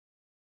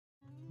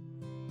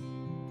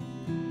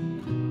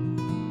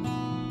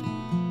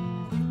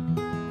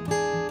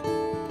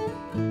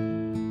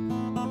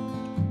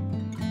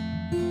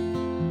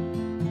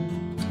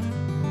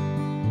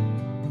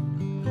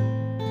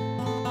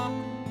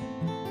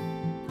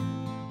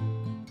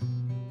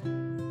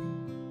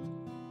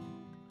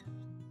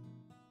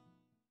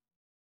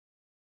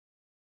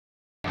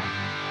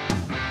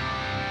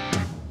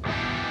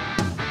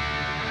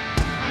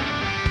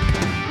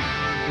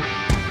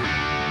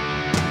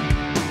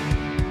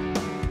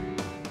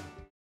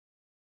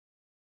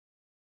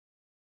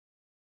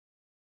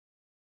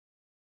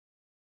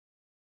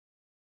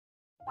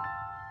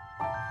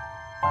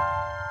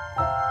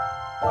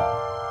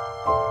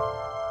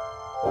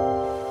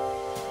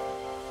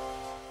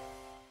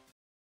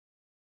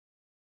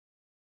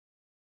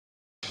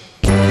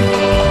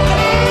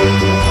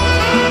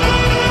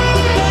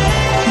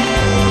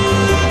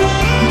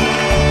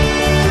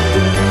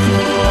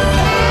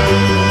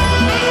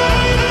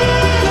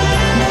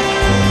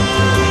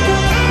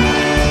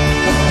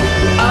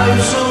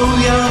so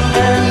young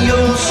and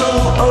you're so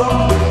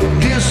old.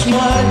 This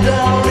my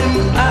darling,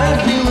 I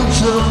feel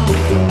so.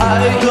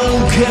 I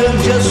don't care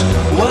just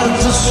what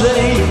to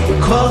say,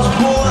 'cause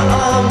boy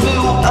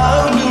I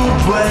will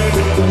pray.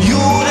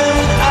 You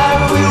and I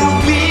will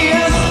be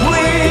as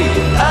free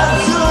as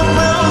the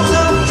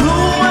mountain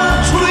through my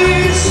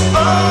trees.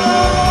 Oh,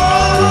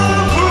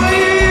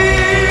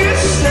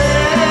 please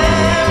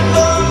stand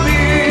by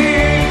me,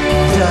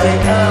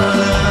 Diana.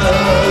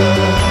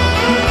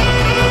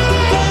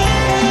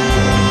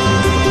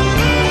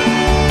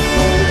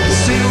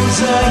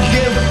 I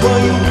get for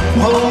you,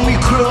 hold me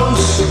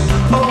close.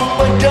 Oh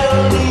my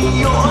darling,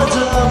 you're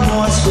the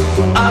most.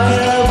 I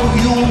love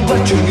you,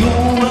 but you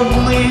love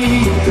me.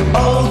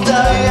 Oh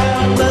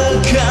Diana,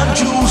 can't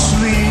you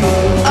see?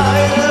 I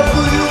love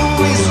you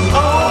with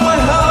all my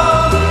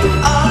heart,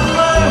 and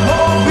I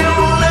hope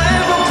you'll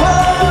never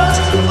part.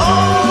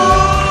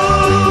 Oh,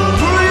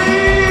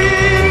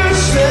 please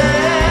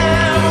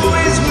stand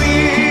with me,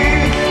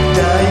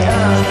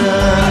 Diana.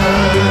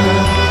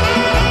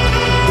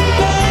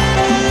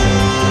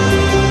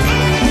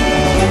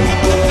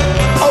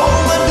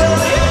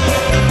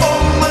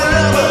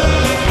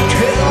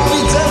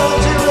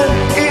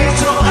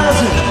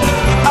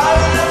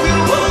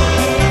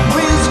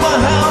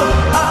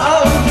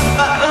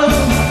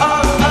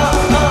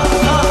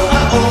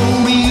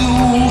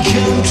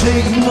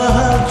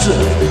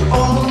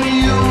 Only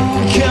you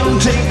can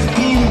take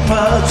in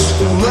parts.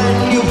 When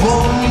you're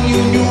born,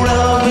 you knew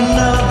love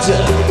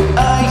another.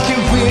 I can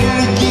feel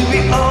it, give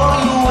it all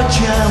you a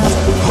chance.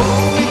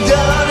 Hold me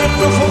down and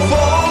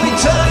hold me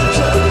tight.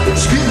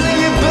 Squeezing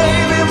you,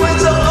 baby,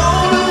 with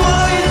all the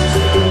might.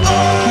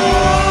 Oh,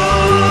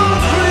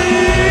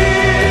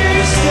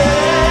 please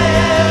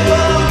stand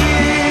by me,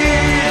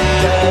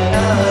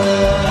 Diana.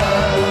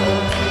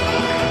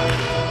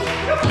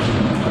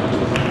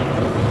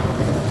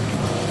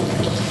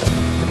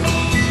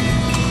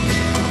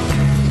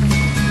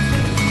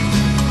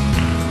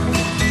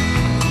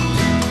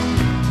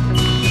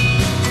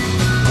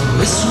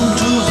 Listen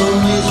to the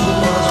music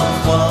was a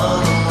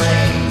falling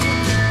rain,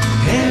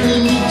 and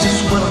me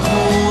just what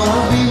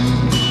I've been.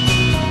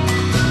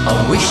 I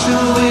wish the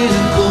way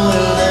to go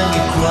and let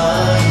me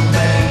cry in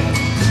vain,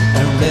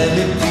 and let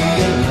me be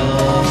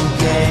alone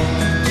again.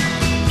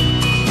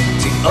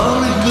 The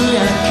only good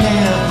I can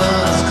have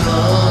has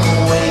gone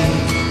away.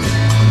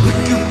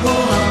 Looking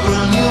for a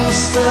brand new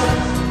start,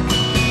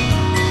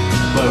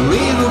 but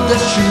little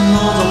does she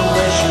know the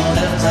lesson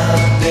that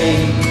that day.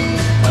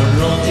 I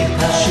know the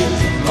passion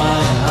in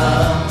my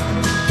heart.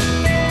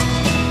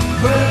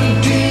 Burning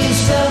dreams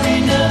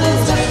standing at the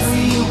touch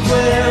me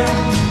well.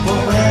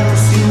 Forever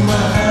still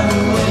my heart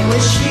away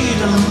when she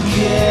don't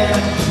care.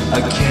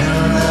 I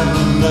can't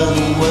ever know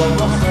where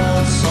my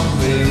heart's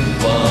somewhere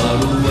far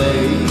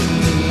away.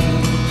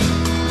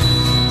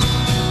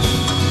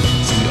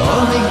 The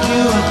only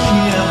girl I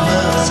care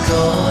about has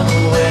gone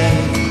away.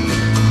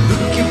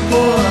 Looking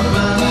for a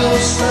brand new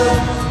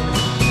start,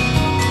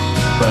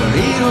 but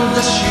little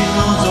does she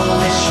know the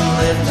lesson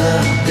that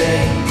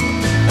day.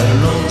 I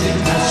know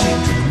that she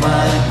took my